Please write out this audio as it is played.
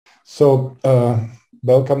So,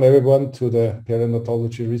 welcome everyone to the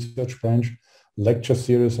Perinatology Research Branch lecture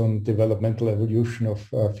series on developmental evolution of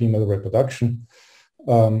female reproduction.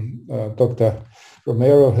 Dr.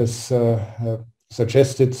 Romero has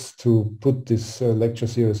suggested to put this lecture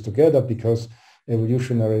series together because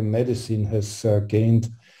evolutionary medicine has gained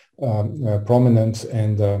prominence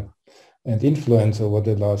and influence over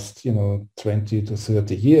the last 20 to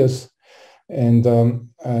 30 years. And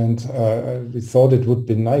we thought it would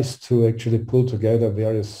be nice to actually pull together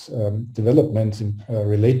various developments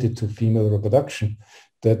related to female reproduction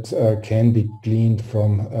that can be gleaned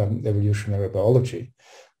from evolutionary biology.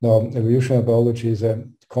 Now, evolutionary biology is a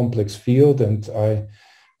complex field, and I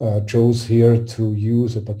chose here to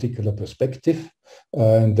use a particular perspective,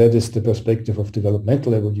 and that is the perspective of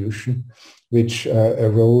developmental evolution, which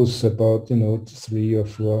arose about 3 or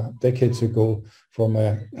 4 decades ago from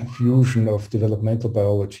a fusion of developmental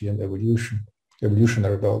biology and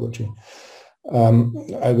evolutionary biology.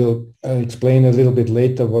 I will explain a little bit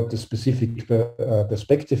later what the specific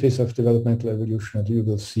perspective is of developmental evolution, and you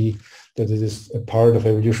will see that it is a part of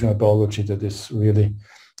evolutionary biology that is really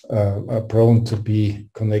prone to be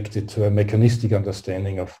connected to a mechanistic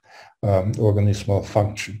understanding of organismal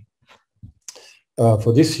function.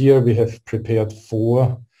 For this year, we have prepared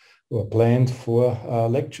 4 or planned 4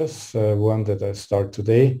 lectures. One that I start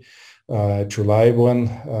today, July one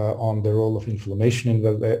on the role of inflammation in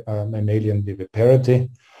mammalian viviparity.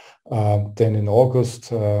 Then in August,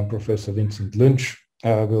 Professor Vincent Lynch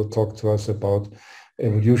will talk to us about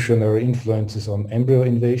evolutionary influences on embryo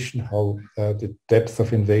invasion, how the depth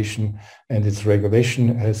of invasion and its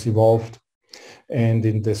regulation has evolved. And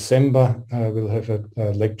in December, we'll have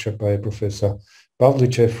a lecture by Professor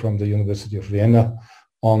Pavlichev from the University of Vienna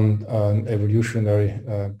on an evolutionary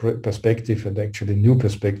perspective, and actually new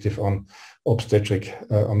perspective on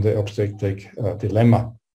the obstetric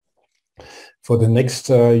dilemma. For the next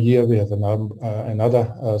year, we have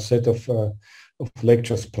another set of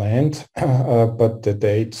lectures planned, but the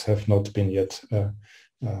dates have not been yet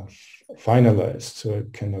finalized, so I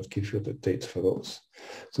cannot give you the dates for those.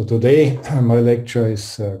 So today, my lecture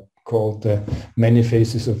is called Many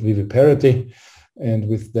Phases of Viviparity. And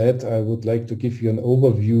with that, I would like to give you an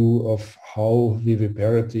overview of how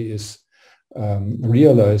viviparity is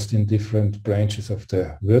realized in different branches of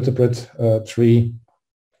the vertebrate tree.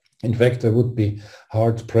 In fact, I would be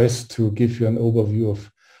hard-pressed to give you an overview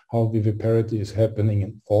of how viviparity is happening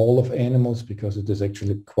in all of animals, because it is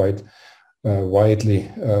actually quite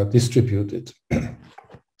widely distributed.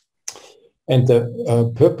 And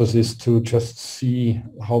the purpose is to just see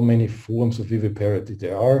how many forms of viviparity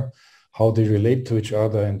there are, how they relate to each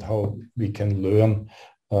other, and how we can learn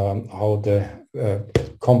how the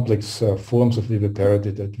complex forms of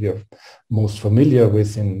viviparity that we are most familiar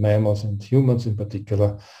with in mammals and humans in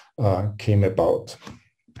particular came about.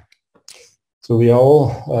 So we are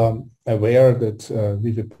all aware that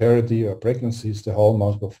viviparity or pregnancy is the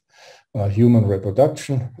hallmark of human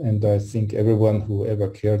reproduction, and I think everyone who ever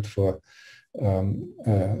cared for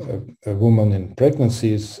a woman in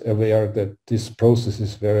pregnancy is aware that this process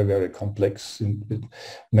is very, very complex with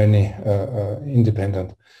many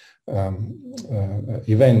independent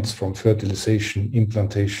events, from fertilization,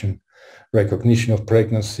 implantation, recognition of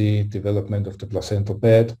pregnancy, development of the placental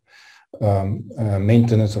bed,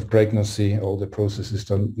 maintenance of pregnancy. All the processes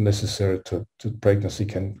that are necessary to pregnancy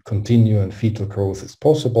can continue and fetal growth is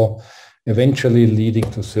possible, eventually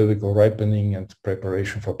leading to cervical ripening and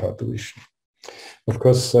preparation for parturition. Of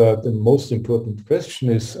course, the most important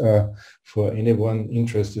question is for anyone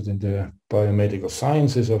interested in the biomedical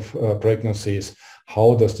sciences of pregnancy is,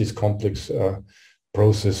 how does this complex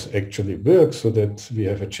process actually work so that we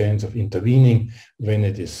have a chance of intervening when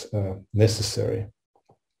it is necessary?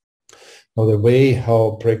 Now, the way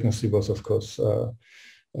how pregnancy was, of course,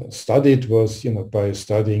 studied was, by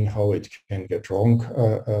studying how it can get wrong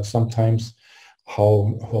sometimes,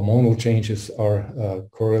 how hormonal changes are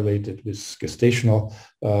correlated with gestational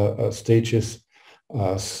stages,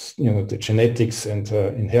 the genetics and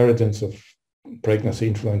inheritance of pregnancy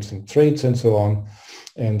influencing traits, and so on.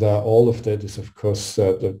 And all of that is, of course,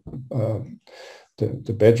 the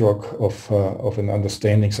bedrock of an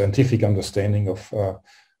understanding, scientific understanding of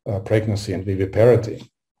pregnancy and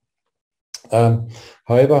viviparity.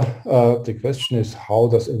 However, the question is, how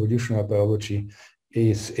does evolutionary biology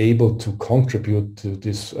is able to contribute to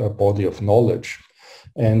this body of knowledge?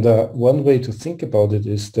 And one way to think about it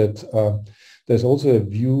is that there's also a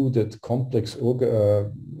view that complex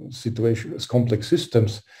situations, complex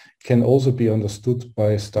systems can also be understood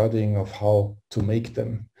by studying of how to make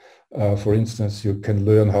them. For instance, you can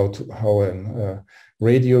learn how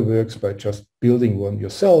radio works by just building one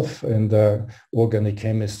yourself, and organic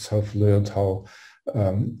chemists have learned how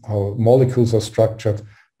molecules are structured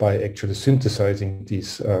by actually synthesizing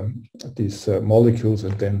these molecules,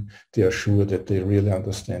 and then they are sure that they really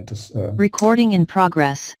understand this. Recording in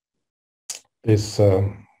progress. This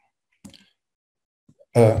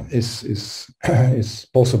is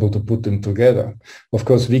possible to put them together. Of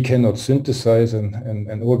course, we cannot synthesize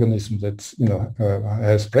an organism that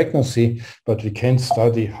has pregnancy, but we can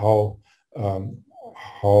study how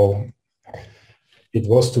it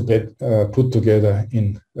was to be put together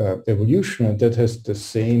in evolution, and that has the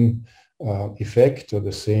same effect or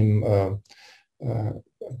the same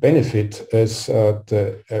benefit as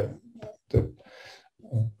the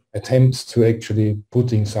attempts to actually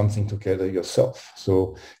putting something together yourself.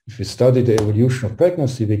 So if we study the evolution of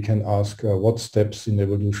pregnancy, we can ask what steps in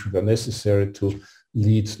evolution were necessary to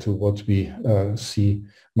lead to what we see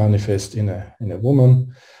manifest in a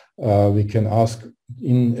woman. We can ask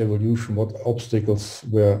in evolution what obstacles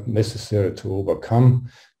were necessary to overcome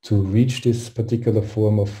to reach this particular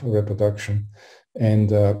form of reproduction,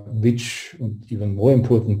 and which, even more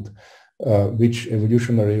important, which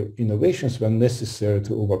evolutionary innovations were necessary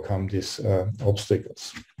to overcome these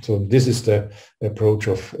obstacles. So this is the approach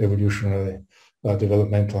of evolutionary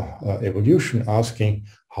developmental evolution, asking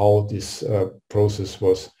how this process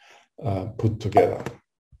was put together.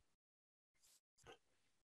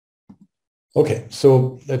 Okay,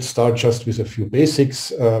 so let's start just with a few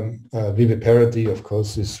basics. Viviparity, of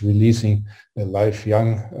course, is releasing a live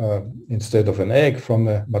young instead of an egg from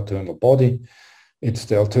a maternal body. It's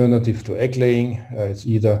the alternative to egg laying. It's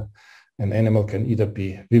either an animal can either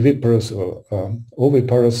be viviparous or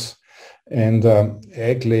oviparous, and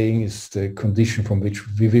egg laying is the condition from which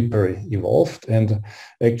vivipary evolved. And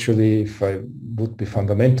actually, if I would be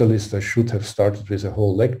fundamentalist, I should have started with a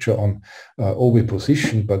whole lecture on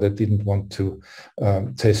oviposition, but I didn't want to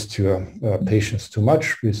test your patients too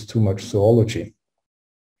much with too much zoology.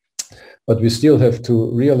 But we still have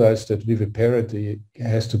to realize that viviparity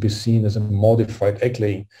has to be seen as a modified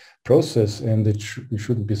egg-laying process, and we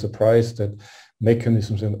shouldn't be surprised that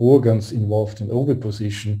mechanisms and organs involved in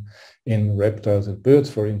oviposition in reptiles and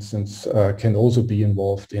birds, for instance, can also be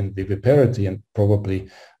involved in viviparity, and probably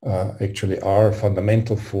actually are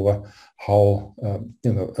fundamental for how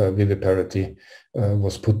viviparity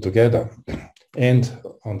was put together. And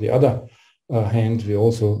on the other hand, we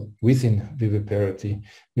also, within viviparity,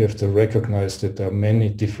 we have to recognize that there are many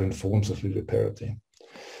different forms of viviparity.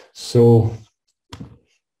 So,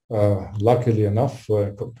 luckily enough, for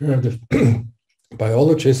a comparative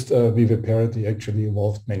biologist, viviparity actually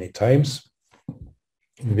evolved many times.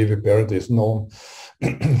 Viviparity is known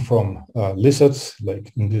from lizards,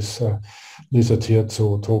 like in this lizard here,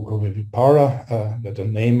 Zootoco vivipara, that the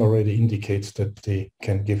name already indicates that they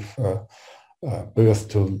can give birth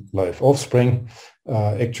to live offspring.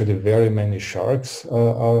 Actually, very many sharks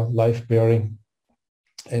are life-bearing,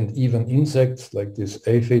 and even insects like this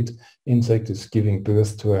aphid insect is giving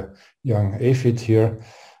birth to a young aphid here.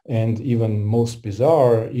 And even most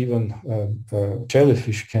bizarre, even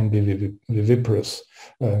jellyfish can be viviparous.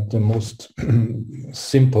 The most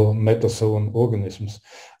simple metazoan organisms,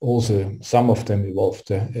 also some of them evolved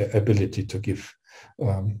the ability to give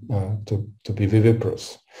to be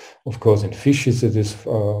viviparous. Of course, in fishes it is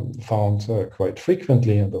found quite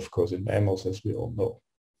frequently, and of course in mammals, as we all know.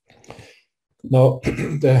 Now,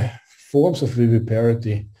 the forms of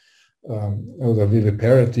viviparity, or the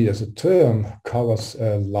viviparity as a term, covers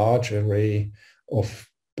a large array of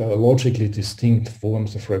biologically distinct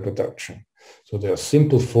forms of reproduction. So there are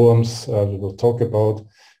simple forms we will talk about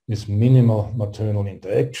with minimal maternal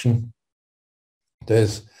interaction.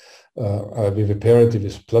 There's viviparity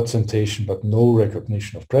with placentation but no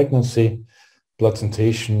recognition of pregnancy,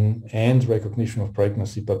 placentation and recognition of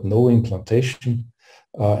pregnancy but no implantation,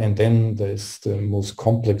 and then there's the most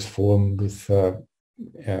complex form with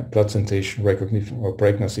placentation, recognition of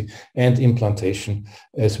pregnancy, and implantation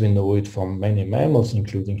as we know it from many mammals,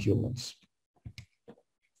 including humans.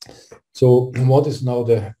 So what is now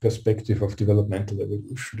the perspective of developmental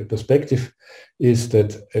evolution? The perspective is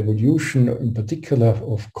that evolution, in particular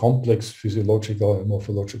of complex physiological and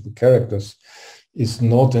morphological characters, is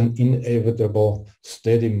not an inevitable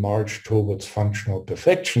steady march towards functional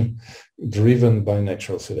perfection driven by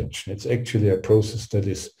natural selection. It's actually a process that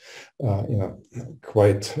is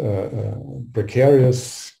quite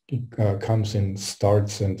precarious. It comes in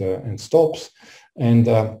starts and stops. And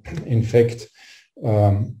in fact,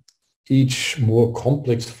 each more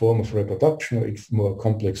complex form of reproduction, or each more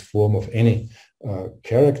complex form of any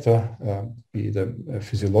character, be it a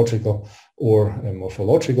physiological or a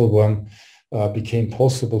morphological one, became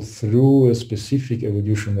possible through specific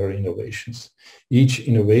evolutionary innovations. Each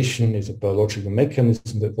innovation is a biological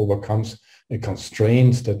mechanism that overcomes a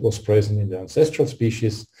constraint that was present in the ancestral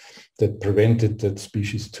species that prevented that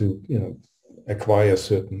species to, acquire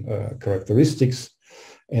certain characteristics.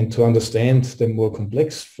 And to understand the more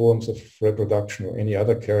complex forms of reproduction or any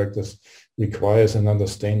other characters requires an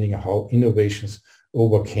understanding of how innovations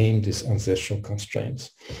overcame these ancestral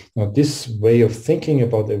constraints. Now, this way of thinking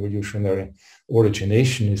about evolutionary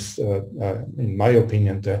origination is, in my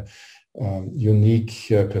opinion, the unique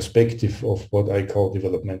perspective of what I call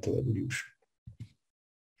developmental evolution.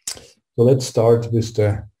 So let's start with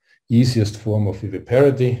the easiest form of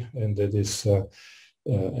viviparity, and that is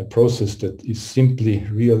a process that is simply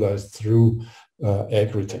realized through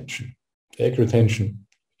egg retention. Egg retention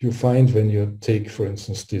you find when you take, for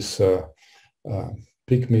instance, this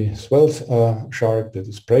pygmy swell shark that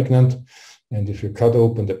is pregnant, and if you cut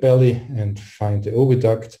open the belly and find the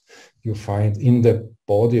oviduct, you find in the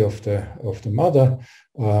body of the mother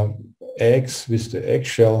eggs with the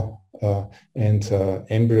eggshell and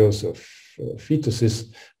embryos of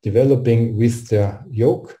fetuses developing with their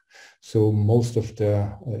yolk. So most of the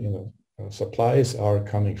supplies are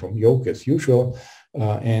coming from yolk as usual,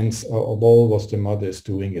 and all what the mother is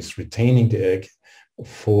doing is retaining the egg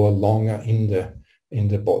for longer in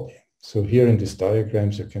the body. So here in these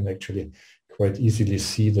diagrams you can actually quite easily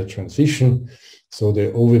see the transition. So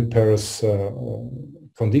the oviparous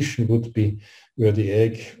condition would be where the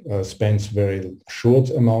egg spends very short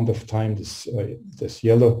amount of time, this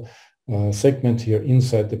yellow segment here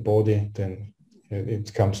inside the body, then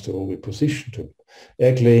it comes to oviposition, to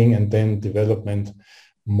egg laying, and then development.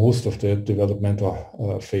 Most of the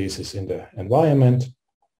developmental phases in the environment.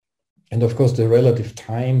 And of course, the relative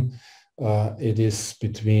time it is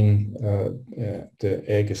between the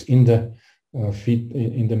egg is in the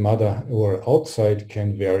in the mother or outside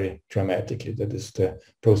can vary dramatically. That is the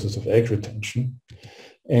process of egg retention.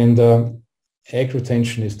 And egg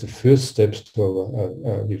retention is the first steps to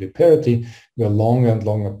viviparity, where longer and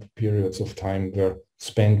longer periods of time were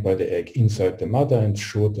spent by the egg inside the mother and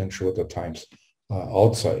shorter times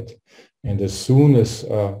outside. And as soon as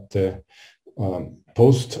the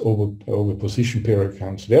post-oviposition period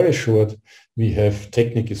becomes very short, we have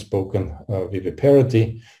technically spoken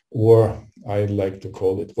viviparity, or I like to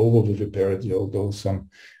call it ovoviviparity, although some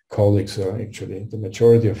colleagues actually, the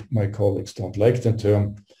majority of my colleagues don't like the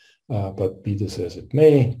term, but be this as it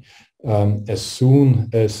may. As soon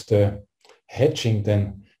as the hatching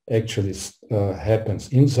then actually happens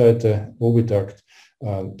inside the oviduct,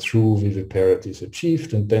 true viviparity is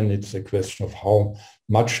achieved, and then it's a question of how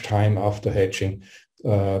much time after hatching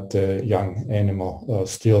the young animal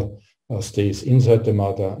still stays inside the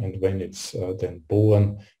mother, and when it's then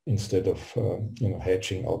born instead of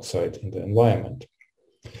hatching outside in the environment.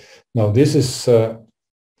 Now this is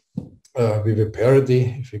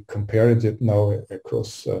viviparity. If we compare it now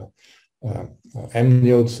across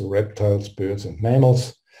amniotes, reptiles, birds, and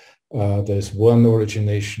mammals, there's one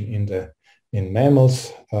origination in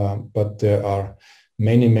mammals, but there are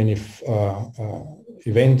many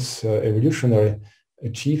events, evolutionary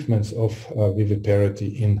achievements of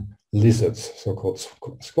viviparity in lizards, so-called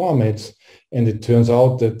squamates, and it turns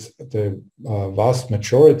out that the vast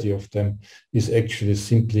majority of them is actually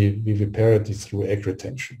simply viviparity through egg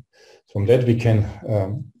retention. From that we can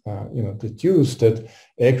deduce that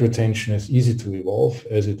egg retention is easy to evolve,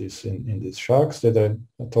 as it is in these sharks that I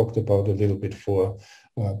talked about a little bit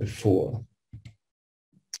before.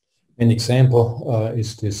 An example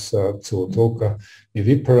is this Zootoca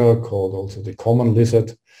vivipara, called also the common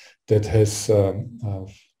lizard, that has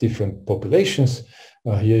different populations.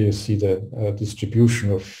 Here you see the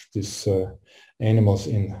distribution of these animals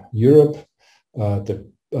in Europe.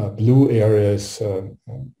 The blue area is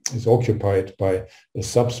occupied by a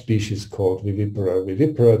subspecies called Vivipara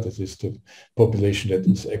vivipara. This is the population that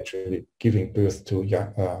is actually giving birth to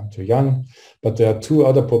young. But there are two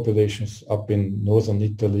other populations up in northern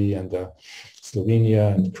Italy and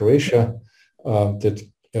Slovenia and Croatia that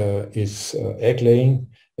is egg laying,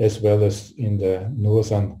 as well as in the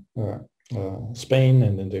northern Spain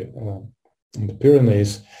and in the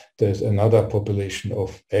Pyrenees. There's another population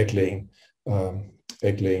of egg laying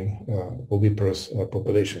oviparous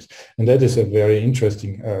populations. And that is a very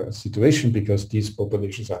interesting situation, because these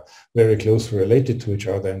populations are very closely related to each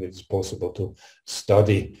other, and it's possible to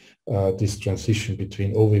study this transition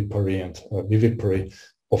between ovipary and vivipary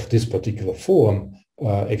of this particular form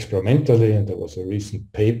experimentally, and there was a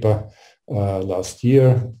recent paper last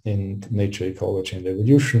year in Nature, Ecology and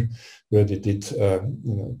Evolution, where they did a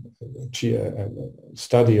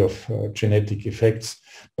study of genetic effects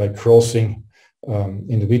by crossing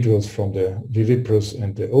individuals from the viviparous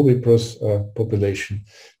and the oviparous population,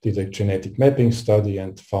 did a genetic mapping study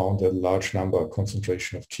and found a large number,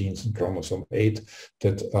 concentration of genes in chromosome 8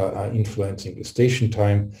 that are influencing gestation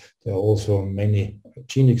time. There are also many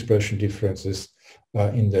gene expression differences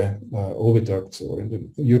in the oviducts or in the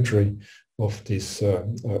uteri of these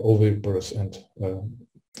oviparous and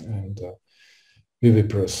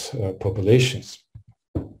viviparous populations.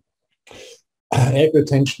 Egg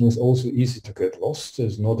retention is also easy to get lost.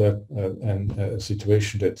 There's not a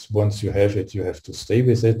situation that once you have it, you have to stay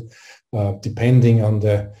with it. Depending on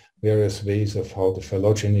the various ways of how the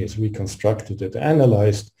phylogeny is reconstructed and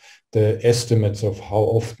analyzed, the estimates of how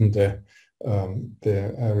often the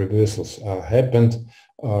reversals happened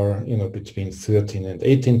are between 13 and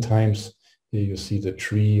 18 times. Here you see the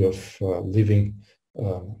tree of living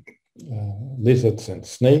lizards and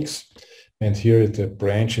snakes. And here the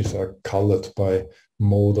branches are colored by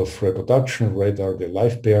mode of reproduction. Red are the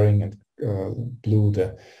life-bearing and blue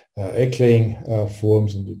the egg-laying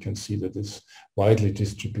forms. And you can see that it's widely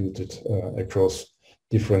distributed across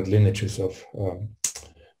different lineages of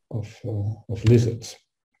lizards.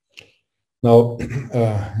 Now,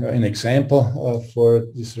 an example for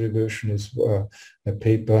this reversion is a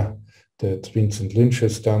paper that Vincent Lynch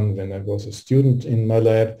has done when I was a student in my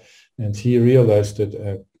lab. And he realized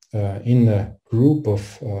that in a group of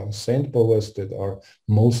sandbowers that are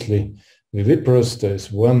mostly viviparous, there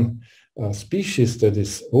is one species that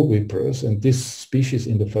is oviparous, and this species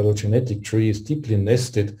in the phylogenetic tree is deeply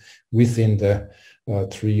nested within the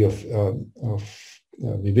tree of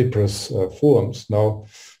viviparous forms. Now,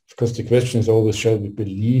 of course, the question is always, shall we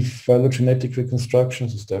believe phylogenetic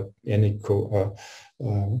reconstructions? Is there any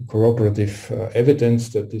corroborative evidence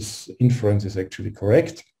that this inference is actually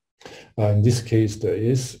correct? In this case, there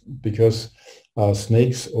is, because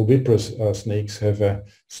snakes, oviparous snakes, have a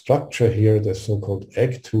structure here, the so-called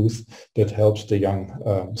egg tooth, that helps the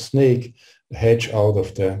young snake hatch out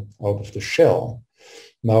of the shell.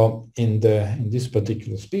 Now, in this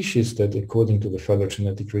particular species, that according to the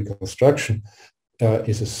phylogenetic reconstruction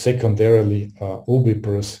is a secondarily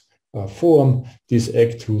oviparous form, this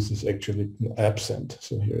egg tooth is actually absent.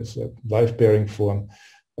 So here is a life-bearing form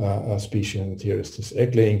species, and here is this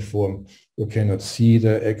egg-laying form. You cannot see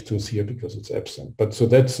the egg tooth here because it's absent. But so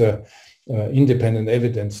that's independent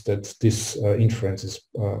evidence that this inference is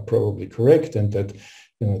probably correct, and that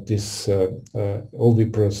this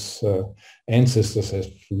oviparous ancestors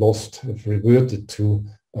have reverted to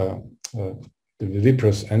the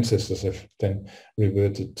viviparous ancestors have then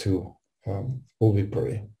reverted to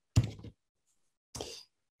ovipary.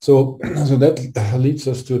 So that leads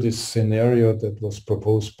us to this scenario that was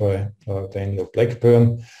proposed by Daniel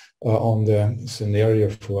Blackburn on the scenario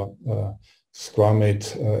for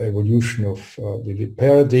squamate evolution of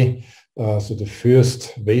viviparity. So the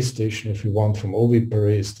first way station, if you want, from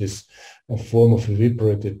ovipary is this form of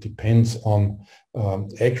vivipary that depends on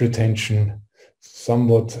egg retention,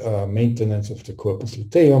 somewhat maintenance of the corpus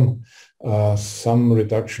luteum, some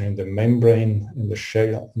reduction in the membrane, in the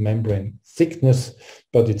shell membrane thickness,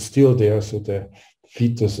 but it's still there, so the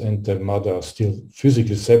fetus and the mother are still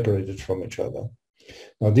physically separated from each other.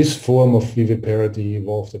 Now, this form of viviparity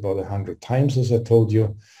evolved about 100 times, as I told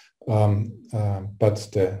you, but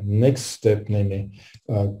the next step, namely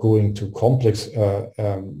going to complex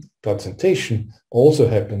placentation, also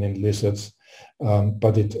happened in lizards,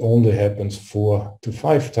 but it only happens 4 to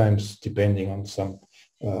 5 times, depending on some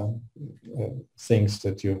things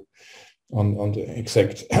that you on the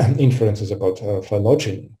exact inferences about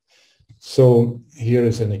phylogeny. So here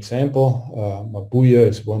is an example. Mabuya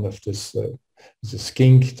is one of this, is a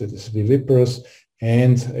skink that is viviparous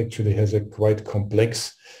and actually has a quite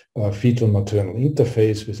complex fetal maternal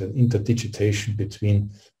interface with an interdigitation between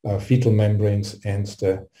fetal membranes and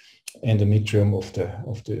the endometrium of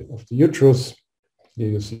the uterus.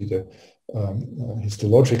 Here you see the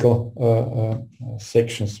histological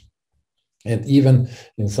sections, and even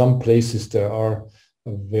in some places there are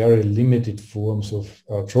very limited forms of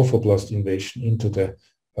trophoblast invasion into the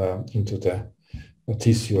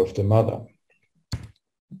tissue of the mother.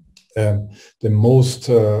 The most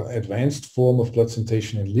advanced form of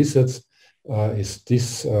placentation in lizards is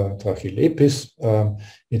this Trachylepis.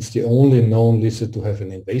 It's the only known lizard to have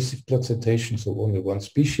an invasive placentation, so only one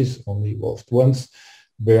species, only evolved once,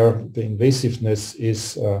 where the invasiveness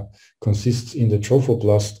is consists in the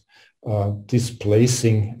trophoblast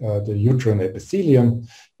displacing the uterine epithelium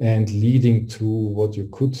and leading to what you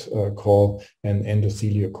could call an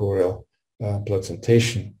endothelial-choral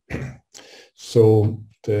placentation. So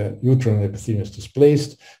the uterine epithelium is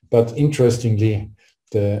displaced, but interestingly,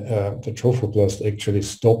 the trophoblast actually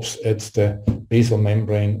stops at the basal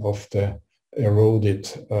membrane of the eroded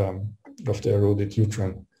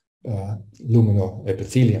uterine luminal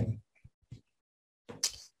epithelium.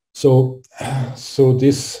 So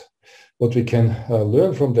this, what we can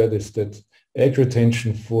learn from that is that egg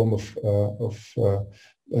retention form of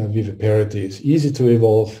viviparity is easy to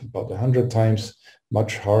evolve, about 100 times.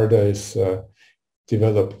 Much harder is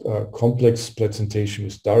develop complex placentation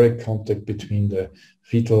with direct contact between the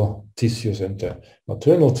fetal tissues and the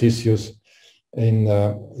maternal tissues. In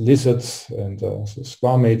lizards and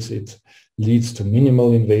squamates, it leads to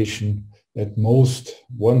minimal invasion, at most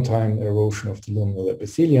one-time erosion of the luminal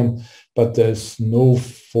epithelium, but there's no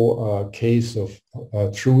case of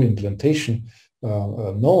true implantation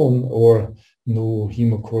known, or no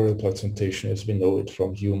hemochoral placentation as we know it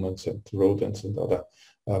from humans and rodents and other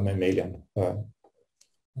mammalian.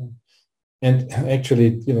 And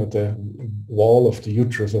actually, the wall of the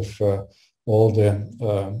uterus of all the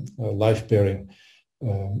life-bearing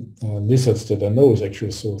lizards that I know is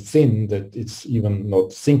actually so thin that it's even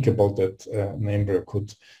not thinkable that an embryo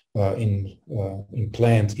could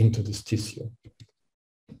implant into this tissue.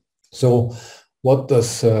 So what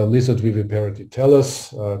does lizard viviparity tell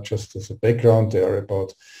us? Just as a background, there are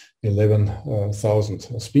about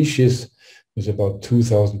 11,000 species, with about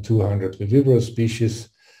 2,200 viviparous species,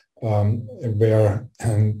 where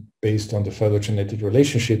based on the phylogenetic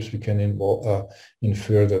relationships, we can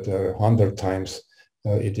infer that there are 100 times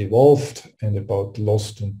it evolved and about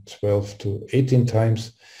lost in 12 to 18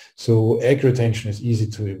 times. So egg retention is easy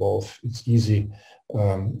to evolve. It's easy,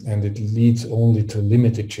 and it leads only to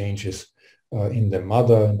limited changes in the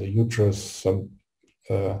mother and the uterus, some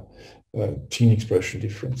gene expression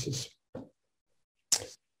differences.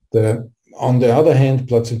 On the other hand,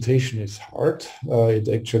 placentation is hard. It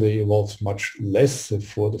actually evolves much less,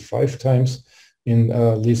 4 to 5 times in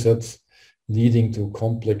lizards, leading to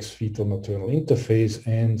complex fetal-maternal interface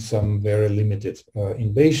and some very limited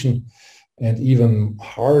invasion. And even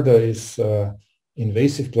harder is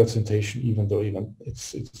invasive placentation, even though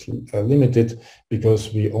it's limited,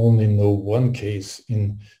 because we only know one case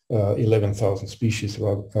in 11,000 species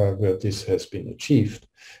where this has been achieved.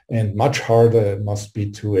 And much harder it must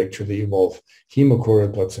be to actually evolve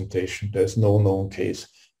hemochoral placentation. There's no known case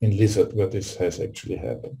in lizard where this has actually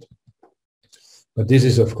happened. But this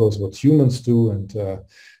is, of course, what humans do, and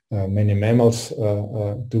many mammals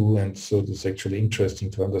do. And so it's actually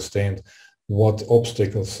interesting to understand what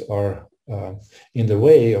obstacles are in the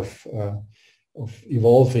way of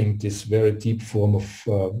evolving this very deep form of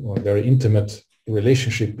or very intimate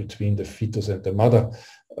relationship between the fetus and the mother,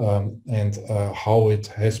 and how it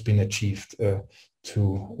has been achieved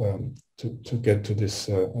to get to this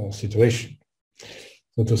situation.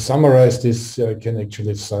 So to summarize this, I can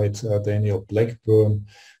actually cite Daniel Blackburn,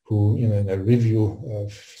 who in a review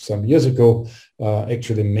some years ago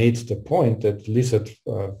actually made the point that lizard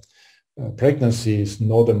pregnancy is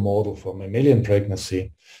not a model for mammalian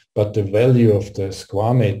pregnancy, but the value of the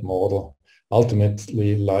squamate model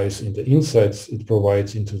ultimately lies in the insights it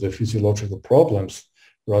provides into the physiological problems,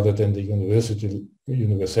 rather than the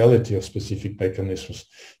universality of specific mechanisms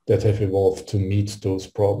that have evolved to meet those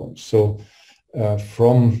problems. So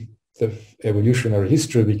from the evolutionary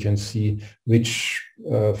history, we can see which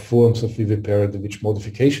forms of viviparity, which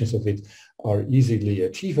modifications of it are easily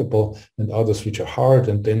achievable, and others which are hard.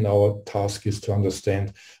 And then our task is to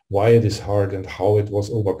understand why it is hard and how it was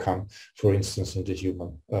overcome, for instance, in the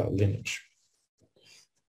human lineage.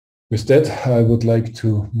 With that, I would like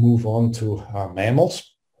to move on to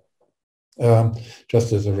mammals.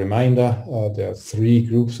 Just as a reminder, there are 3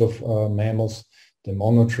 groups of mammals: the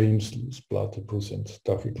monotremes, platypus and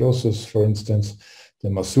tachyclosus, for instance, the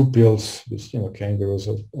marsupials, with kangaroos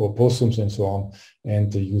or possums and so on,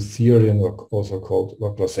 and the eutherian, or also called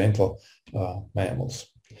or placental mammals.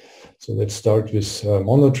 So let's start with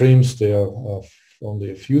monotremes. There are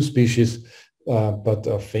only a few species, but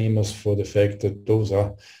are famous for the fact that those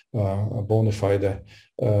are bona fide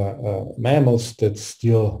mammals that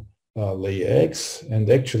still lay eggs, and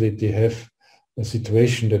actually they have a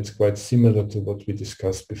situation that's quite similar to what we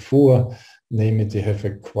discussed before. Namely, they have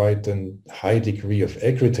quite a high degree of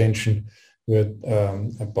egg retention, where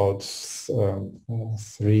about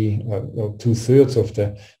 2/3 of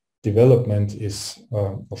the development is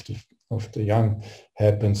of the young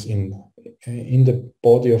happens in the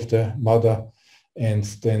body of the mother, and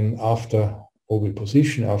then after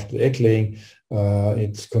oviposition after egg laying,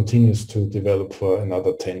 it continues to develop for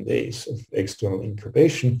another 10 days of external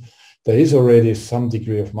incubation. There is already some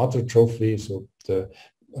degree of mother trophy, so the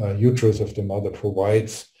uterus of the mother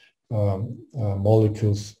provides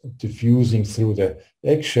molecules diffusing through the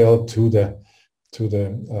eggshell to the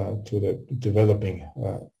developing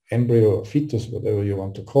embryo or fetus, whatever you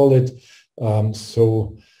want to call it.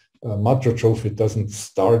 Matrotrophy doesn't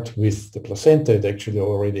start with the placenta. It actually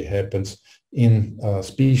already happens in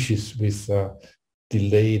species with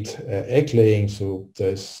delayed egg laying. So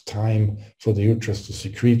there's time for the uterus to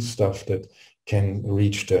secrete stuff that can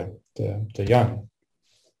reach the young.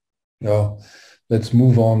 Now, let's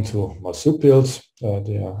move on to marsupials.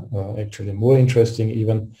 They are actually more interesting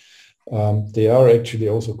even. They are actually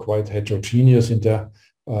also quite heterogeneous in their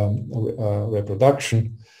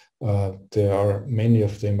reproduction. There are many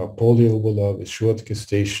of them are polyovular with short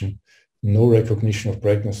gestation, no recognition of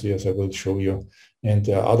pregnancy, as I will show you. And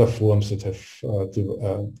there are other forms that have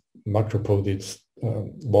macropodids,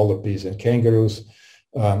 wallabies, and kangaroos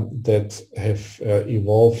that have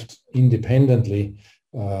evolved independently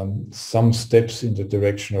some steps in the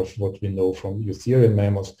direction of what we know from eutherian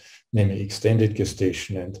mammals, namely extended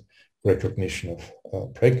gestation and recognition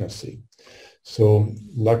of pregnancy. So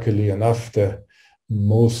luckily enough, the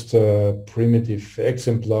most primitive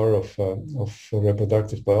exemplar of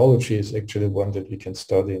reproductive biology is actually one that we can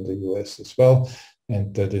study in the US as well,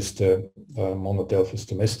 and that is the Monodelphis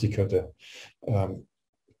domestica,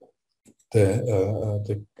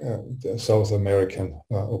 the South American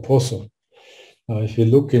opossum. If you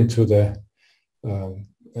look into the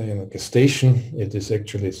gestation, it is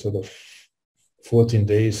actually sort of 14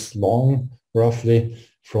 days long, roughly,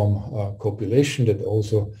 from copulation that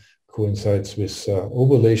also coincides with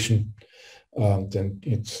ovulation. Then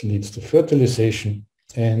it leads to fertilization,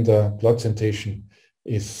 and placentation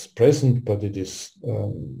is present, but it is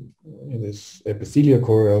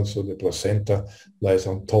epithelial, so the placenta lies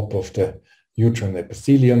on top of the uterine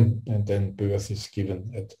epithelium, and then birth is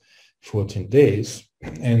given at 14 days.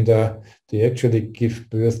 And they actually give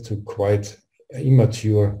birth to quite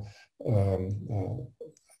immature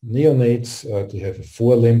neonates. They have a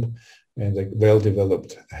forelimb and a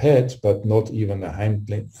well-developed head, but not even a hind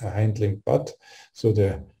limb butt. So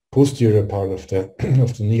the posterior part of the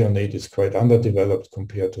neonate is quite underdeveloped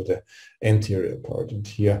compared to the anterior part. And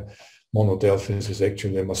here, Monodelphis is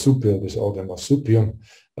actually a marsupial without a marsupium.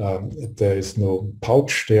 There is no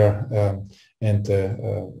pouch there, and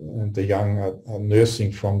the young are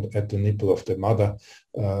nursing at the nipple of the mother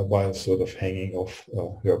while sort of hanging off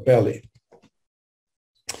her belly.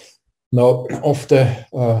 Now, of the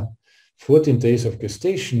 14 days of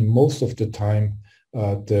gestation, most of the time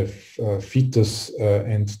the fetus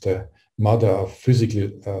and the mother are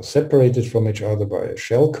physically separated from each other by a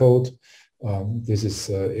shell coat. This is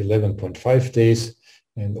 11.5 days,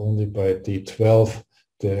 and only by day 12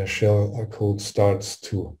 the shell coat starts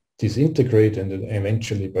to disintegrate, and then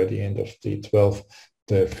eventually by the end of day 12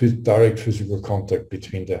 the direct physical contact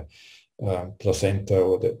between the placenta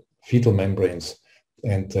or the fetal membranes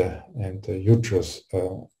and the uterus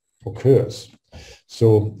occurs.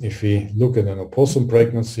 So if we look at an opossum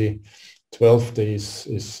pregnancy, 12 days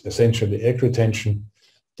is essentially egg retention,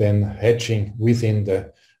 then hatching within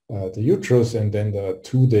the uterus, and then there are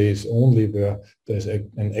 2 days only where there's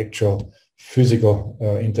an actual physical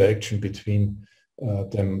interaction between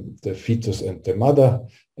the fetus and the mother.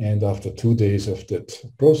 And after 2 days of that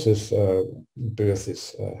process, birth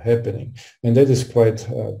is happening. And that is quite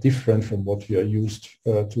different from what we are used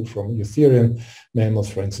to from eutherian mammals.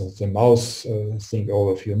 For instance, the mouse, I think all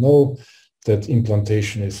of you know that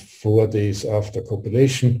implantation is 4 days after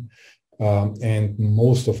copulation. And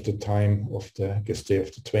most of the time of the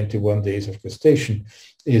 21 days of gestation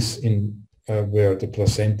is in where the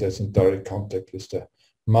placenta is in direct contact with the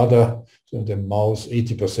mother. So in the mouse,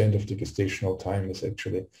 80% of the gestational time is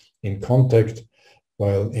actually in contact,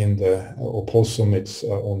 while in the opossum, it's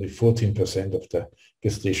only 14% of the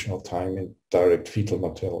gestational time in direct fetal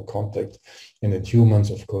maternal contact. And in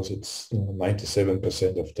humans, of course, it's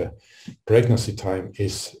 97% of the pregnancy time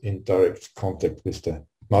is in direct contact with the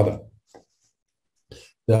mother.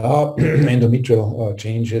 There are endometrial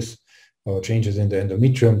changes in the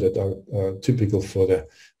endometrium that are typical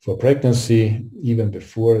for pregnancy. Even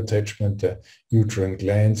before attachment, the uterine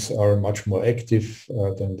glands are much more active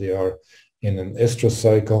than they are in an estrous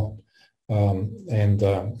cycle. And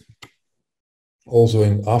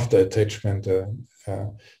also after attachment,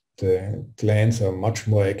 the glands are much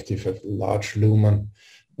more active at large lumen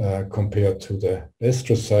compared to the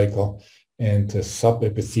estrous cycle, and the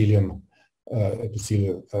subepithelial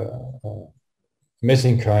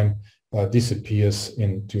mesenchyme disappears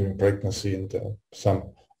during pregnancy and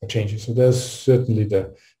some changes. So there's certainly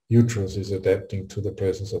the uterus is adapting to the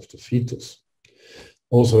presence of the fetus.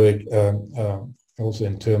 Also, also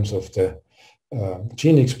in terms of the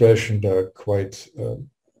gene expression, there are quite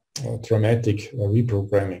dramatic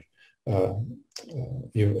reprogramming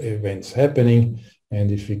events happening.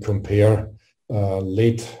 And if we compare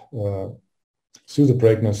late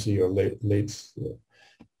pseudo-pregnancy or late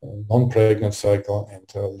non-pregnant cycle and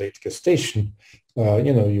late gestation,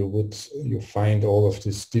 you find all of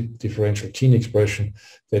this differential gene expression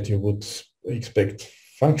that you would expect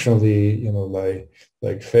functionally,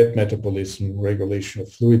 like fat metabolism, regulation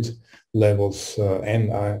of fluid levels,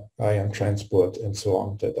 ion transport, and so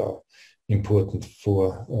on, that are important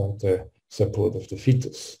for the support of the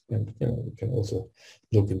fetus. And you can also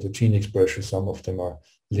look into gene expression. Some of them are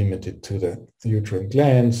limited to the uterine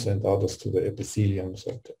glands and others to the epithelium.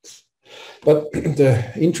 But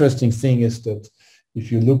the interesting thing is that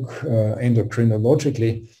if you look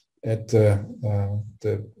endocrinologically at the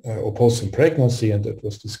opossum pregnancy, and that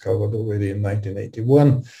was discovered already in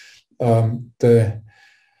 1981, the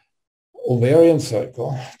ovarian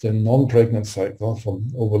cycle, the non-pregnant cycle from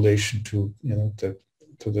ovulation to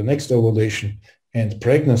the next ovulation and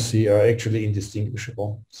pregnancy are actually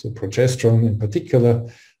indistinguishable. So progesterone in particular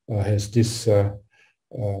has this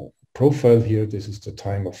profile here. This is the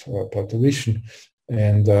time of parturition.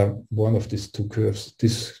 And one of these two curves,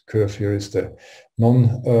 this curve here is the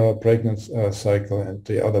non-pregnant cycle, and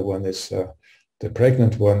the other one is the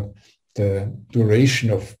pregnant one. The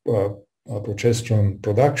duration of progesterone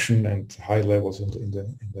production and high levels in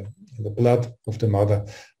the blood of the mother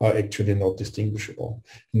are actually not distinguishable.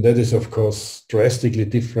 And that is, of course, drastically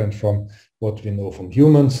different from what we know from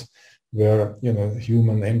humans, where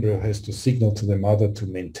human embryo has to signal to the mother to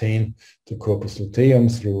maintain the corpus luteum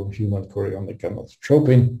through human chorionic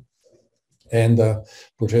gonadotropin, and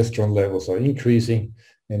progesterone levels are increasing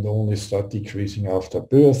and only start decreasing after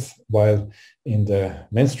birth, while in the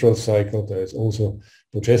menstrual cycle there is also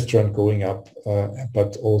progesterone going up,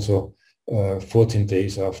 but also 14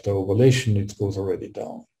 days after ovulation it goes already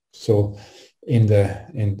down. So in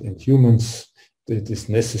humans, it is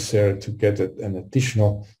necessary to get an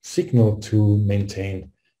additional signal to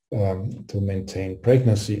maintain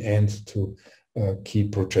pregnancy and to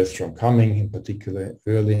keep progesterone coming, in particular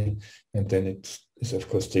early, and then it is of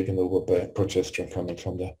course taken over by progesterone coming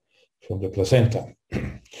from the placenta.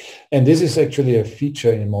 And this is actually a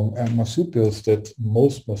feature in marsupials, that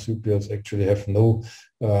most marsupials actually have no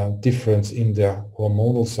difference in their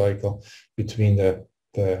hormonal cycle between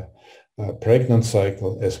the pregnant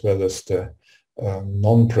cycle as well as the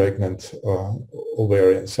non-pregnant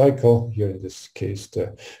ovarian cycle. Here in this case,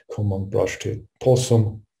 the common brush-tailed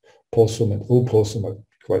possum and opossum are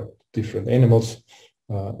quite different animals.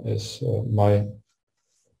 As my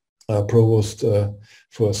provost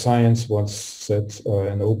for science once said,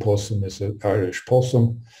 an opossum is an Irish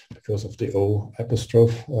possum because of the O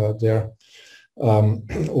apostrophe there.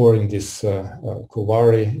 Or in this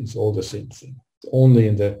Kovari, it's all the same thing. Only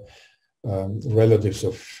in the relatives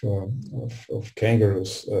of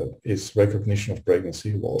kangaroos is recognition of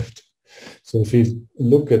pregnancy evolved. So if we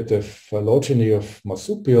look at the phylogeny of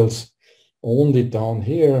marsupials, only down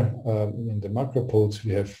here in the macropods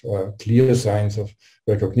we have clear signs of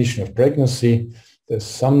recognition of pregnancy. There's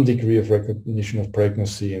some degree of recognition of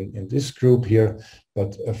pregnancy in this group here,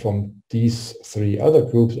 but from these three other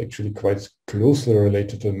groups, actually quite closely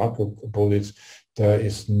related to the macropodids, there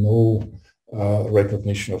is no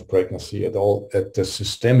recognition of pregnancy at all at the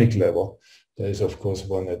systemic level. There is, of course,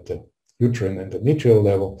 one at the uterine and endometrial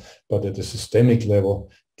level, but at the systemic level,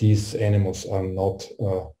 these animals are not,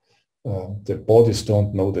 the bodies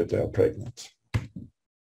don't know that they are pregnant.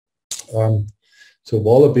 So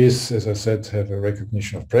wallabies, as I said, have a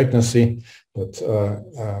recognition of pregnancy, but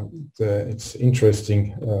it's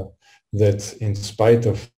interesting that in spite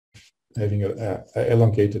of having an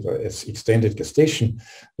elongated or extended gestation,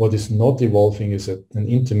 what is not evolving is an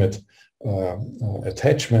intimate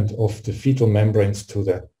attachment of the fetal membranes to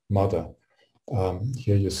the mother.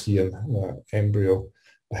 Here you see an embryo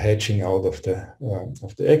hatching out of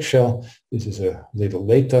the eggshell. This is a little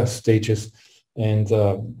later stages, and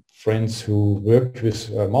friends who work with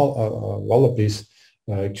wallabies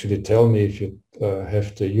actually tell me if you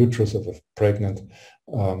have the uterus of a pregnant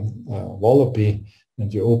wallaby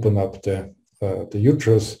and you open up the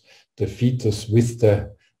uterus, the fetus with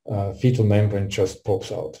the fetal membrane just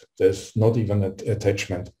pops out. There's not even an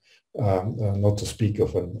attachment, not to speak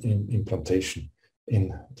of an implantation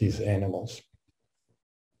in these animals.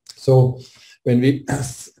 So when we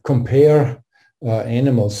compare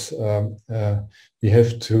animals, we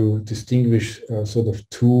have to distinguish sort of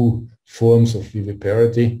two forms of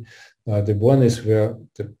viviparity. The one is where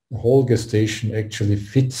the whole gestation actually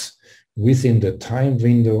fits within the time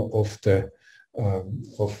window of the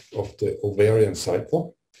ovarian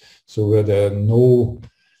cycle. So where there are no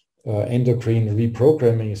endocrine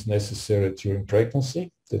reprogramming is necessary during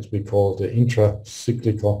pregnancy, that we call the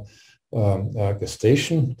intracyclical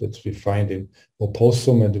gestation that we find in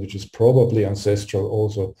opossum, and which is probably ancestral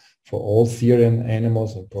also for all Therian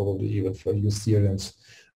animals and probably even for eutherians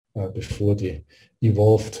before the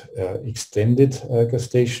evolved extended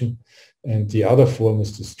gestation. And the other form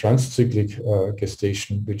is this transcyclic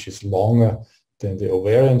gestation, which is longer than the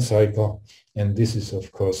ovarian cycle. And this is,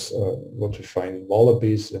 of course, what we find in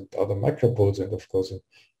wallabies and other macropods, and of course in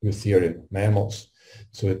eutherian mammals.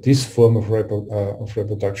 So this form of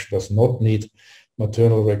reproduction does not need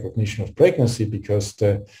maternal recognition of pregnancy, because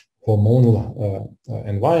the hormonal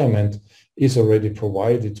environment is already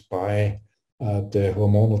provided by the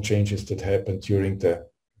hormonal changes that happen during the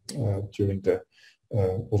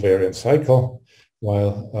ovarian cycle,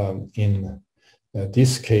 while in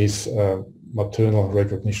this case, maternal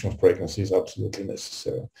recognition of pregnancy is absolutely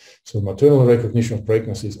necessary. So maternal recognition of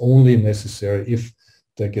pregnancy is only necessary if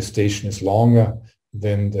the gestation is longer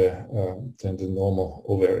than the normal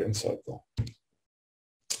ovarian cycle.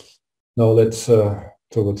 Now let's,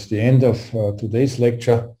 towards the end of today's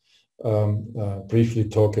lecture, briefly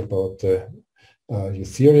talk about the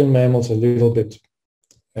eutherian mammals a little bit.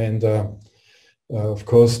 And of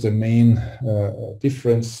course, the main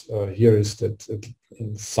difference here is that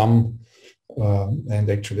in some, and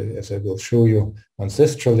actually, as I will show you,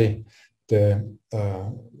 ancestrally, the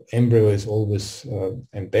embryo is always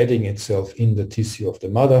embedding itself in the tissue of the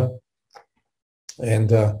mother. And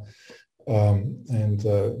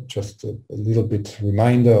just a little bit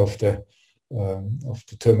reminder of the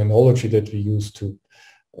terminology that we use to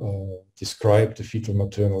describe the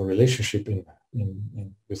fetal-maternal relationship in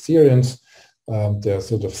eutherians. There are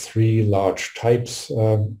sort of three large types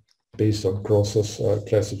based on Grosser's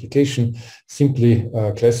classification, simply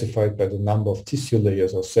classified by the number of tissue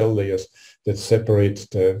layers or cell layers that separate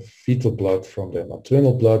the fetal blood from the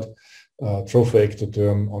maternal blood.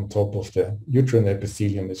 Trophoectoderm on top of the uterine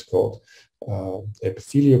epithelium is called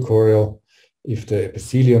epitheliochorial. If the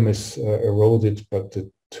epithelium is eroded but the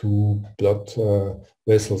two blood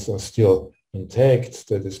vessels are still intact,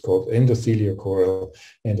 that is called endotheliochorial.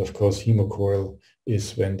 And of course, hemochorial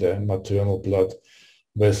is when the maternal blood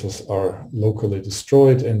vessels are locally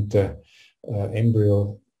destroyed and the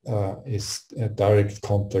embryo is in direct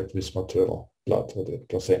contact with maternal blood or the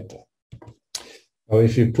placenta. Now,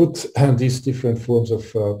 if you put these different forms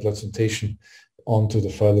of placentation onto the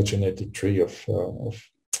phylogenetic tree of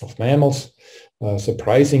mammals,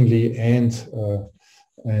 surprisingly,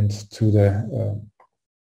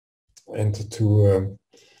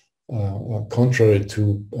 contrary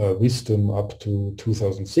to wisdom up to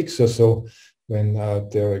 2006 or so, when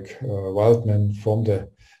Derek Wildman from the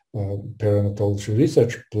Perinatology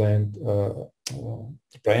Research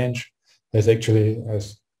branch has actually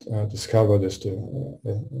discovered, as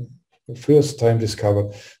the first time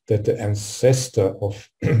discovered, that the ancestor of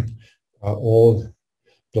all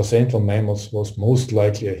placental mammals was most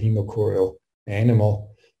likely a hemochorial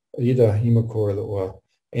animal, either hemochorial or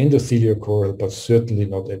endotheliochorial, but certainly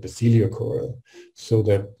not epitheliochorial. So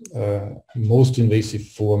the most invasive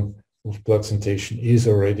form of placentation is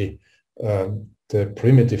already the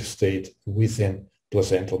primitive state within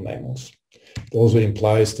placental mammals. It also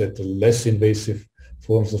implies that the less invasive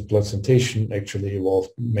forms of placentation actually evolved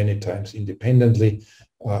many times independently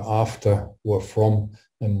after or from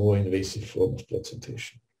a more invasive form of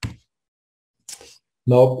placentation.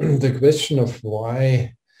 Now, the question of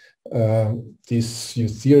why this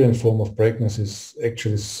eutherian form of pregnancy is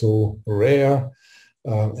actually so rare,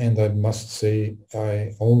 and I must say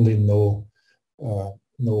I only know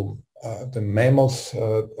the mammals.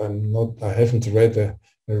 I haven't read a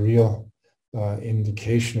real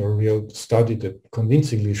indication or real study that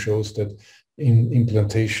convincingly shows that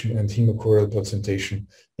implantation and hemochorial placentation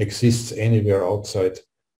exists anywhere outside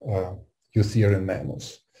eutherian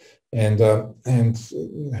mammals. And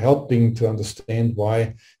helping to understand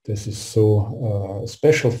why this is so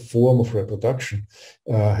special form of reproduction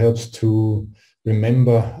helps to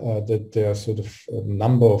remember that there are sort of a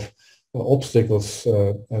number of obstacles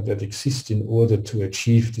that exist in order to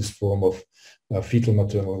achieve this form of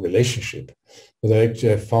fetal-maternal relationship. But I actually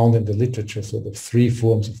have found in the literature sort of three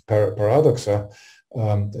forms of paradoxa.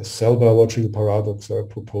 The cell biological paradox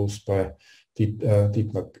proposed by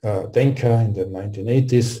Dietmar Denker in the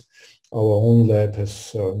 1980s. our own lab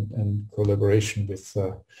has, in collaboration with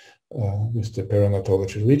the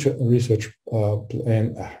perinatology research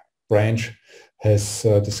branch, has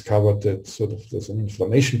discovered that sort of there's an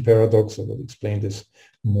inflammation paradox. I will explain this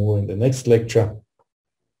more in the next lecture.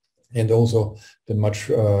 And also the much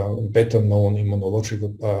better known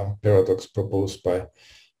immunological paradox proposed by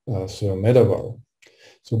Sir Medawar.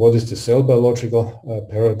 So what is the cell biological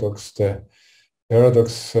paradox? The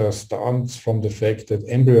paradox starts from the fact that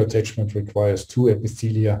embryo attachment requires two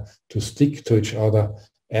epithelia to stick to each other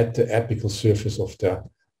at the apical surface of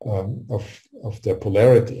their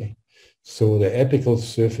polarity. So the apical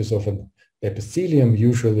surface of an epithelium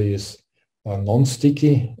usually is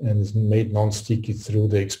non-sticky and is made non-sticky through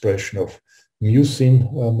the expression of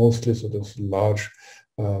mucin mostly. So there's large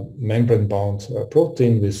membrane-bound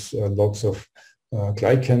protein with lots of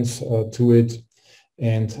glycans to it.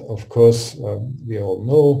 And of course, we all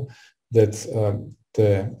know that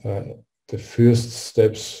the first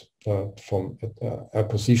steps from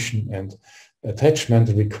apposition and attachment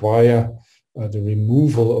require the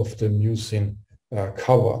removal of the mucin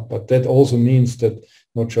cover. But that also means that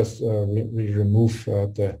not just we remove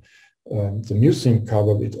the mucin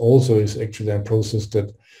cover, it also is actually a process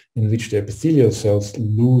in which the epithelial cells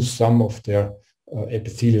lose some of their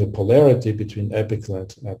epithelial polarity between apical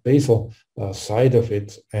and basal side of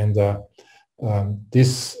it. And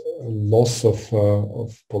this loss of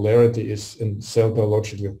polarity is a cell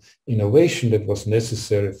biological innovation that was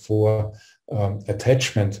necessary for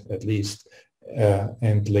attachment, at least,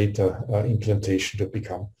 and later implantation to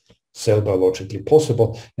become cell biologically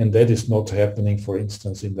possible. And that is not happening, for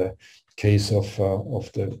instance, in the case of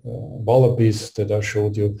the wallabies that I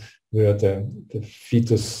showed you, where the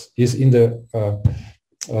fetus is in the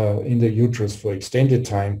uterus for extended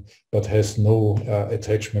time, but has no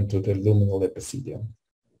attachment to the luminal epithelium.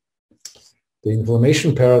 The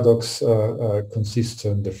inflammation paradox consists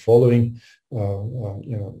in the following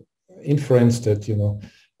inference that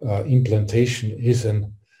implantation is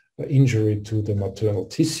an injury to the maternal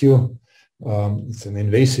tissue. It's an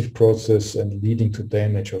invasive process and leading to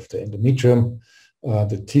damage of the endometrium.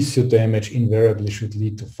 The tissue damage invariably should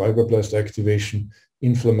lead to fibroblast activation,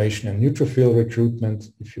 inflammation, and neutrophil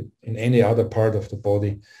recruitment. If you in any other part of the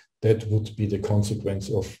body, that would be the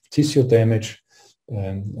consequence of tissue damage,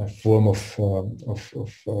 and a form of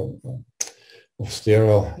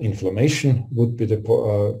sterile inflammation would be the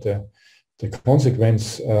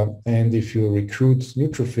consequence. And if you recruit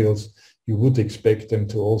neutrophils, you would expect them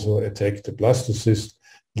to also attack the blastocyst,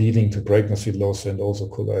 leading to pregnancy loss and also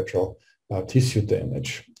collateral tissue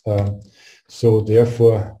damage. So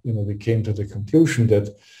therefore, we came to the conclusion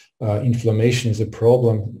that inflammation is a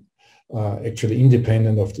problem actually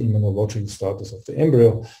independent of the immunological status of the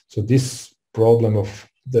embryo. So this problem of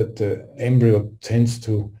that the embryo tends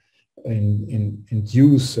to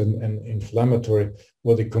induce an inflammatory,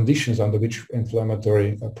 or the conditions under which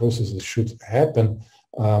inflammatory processes should happen,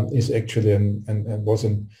 is actually was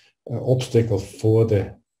an obstacle for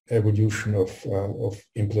the evolution of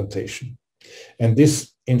implantation. And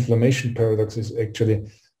this inflammation paradox is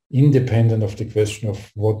actually independent of the question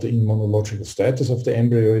of what the immunological status of the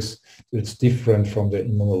embryo is. It's different from the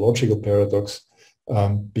immunological paradox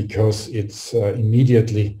because it's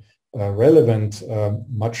immediately relevant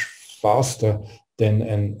much faster than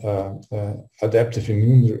an adaptive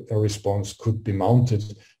immune response could be mounted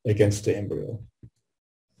against the embryo.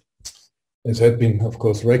 It had been, of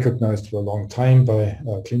course, recognized for a long time by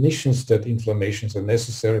clinicians that inflammation is a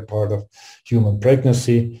necessary part of human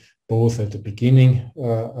pregnancy, both at the beginning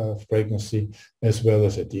of pregnancy as well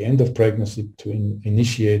as at the end of pregnancy to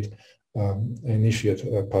initiate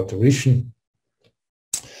parturition.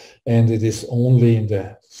 And it is only in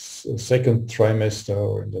the second trimester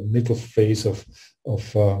or in the middle phase of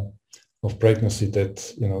pregnancy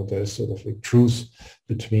that there's sort of a truce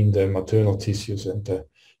between the maternal tissues and the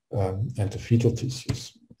fetal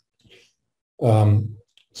tissues.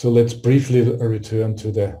 So let's briefly return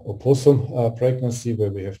to the opossum pregnancy,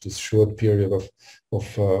 where we have this short period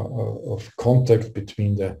of contact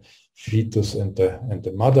between the fetus and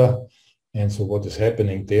the mother. And so what is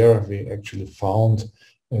happening there? We actually found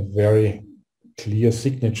a very clear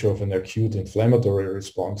signature of an acute inflammatory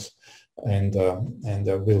response, and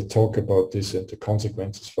we'll talk about this and the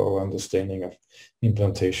consequences for our understanding of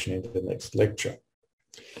implantation in the next lecture.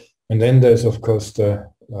 And then there's, of course, the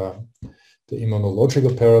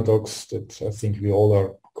immunological paradox that I think we all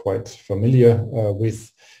are quite familiar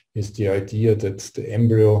with, is the idea that the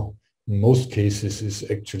embryo in most cases is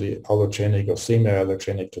actually allogenic or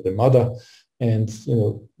semi-allogenic to the mother. And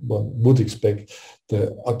one would expect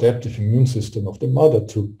the adaptive immune system of the mother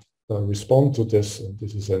to respond to this. And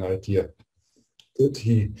this is an idea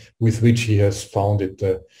that with which he has founded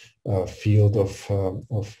the field of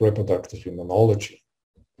reproductive immunology.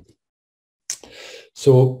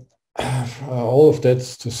 So all of that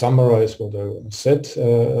to summarize what I said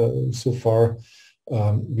so far,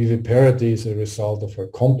 viviparity is a result of a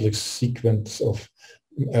complex sequence of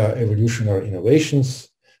evolutionary innovations.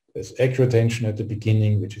 There's egg retention at the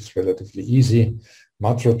beginning, which is relatively easy.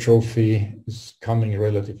 Matrotrophy is coming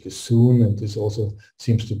relatively soon, and this also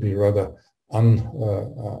seems to be rather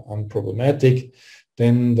unproblematic.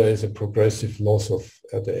 Then there is a progressive loss of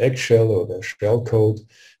the eggshell or the shell coat,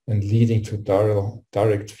 and leading to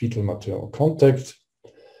direct fetal-maternal contact.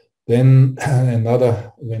 Then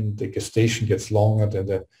another, when the gestation gets longer than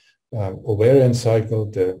the ovarian cycle,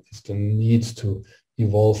 there is the need to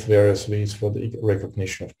evolve various ways for the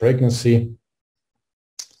recognition of pregnancy.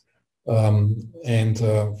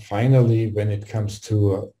 Finally, when it comes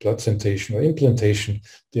to placentation or implantation,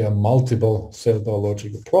 there are multiple cell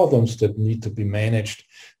biological problems that need to be managed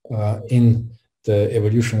in the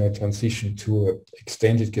evolutionary transition to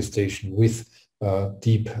extended gestation with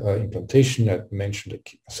deep implantation. I mentioned the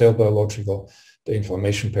cell biological, the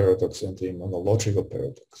inflammation paradox, and the immunological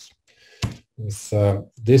paradox. With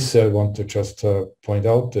this, I want to just point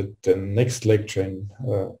out that the next lecture in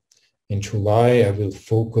July, I will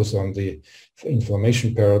focus on the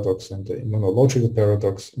inflammation paradox and the immunological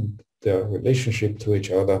paradox and their relationship to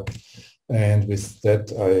each other. And with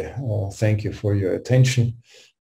that, I thank you for your attention.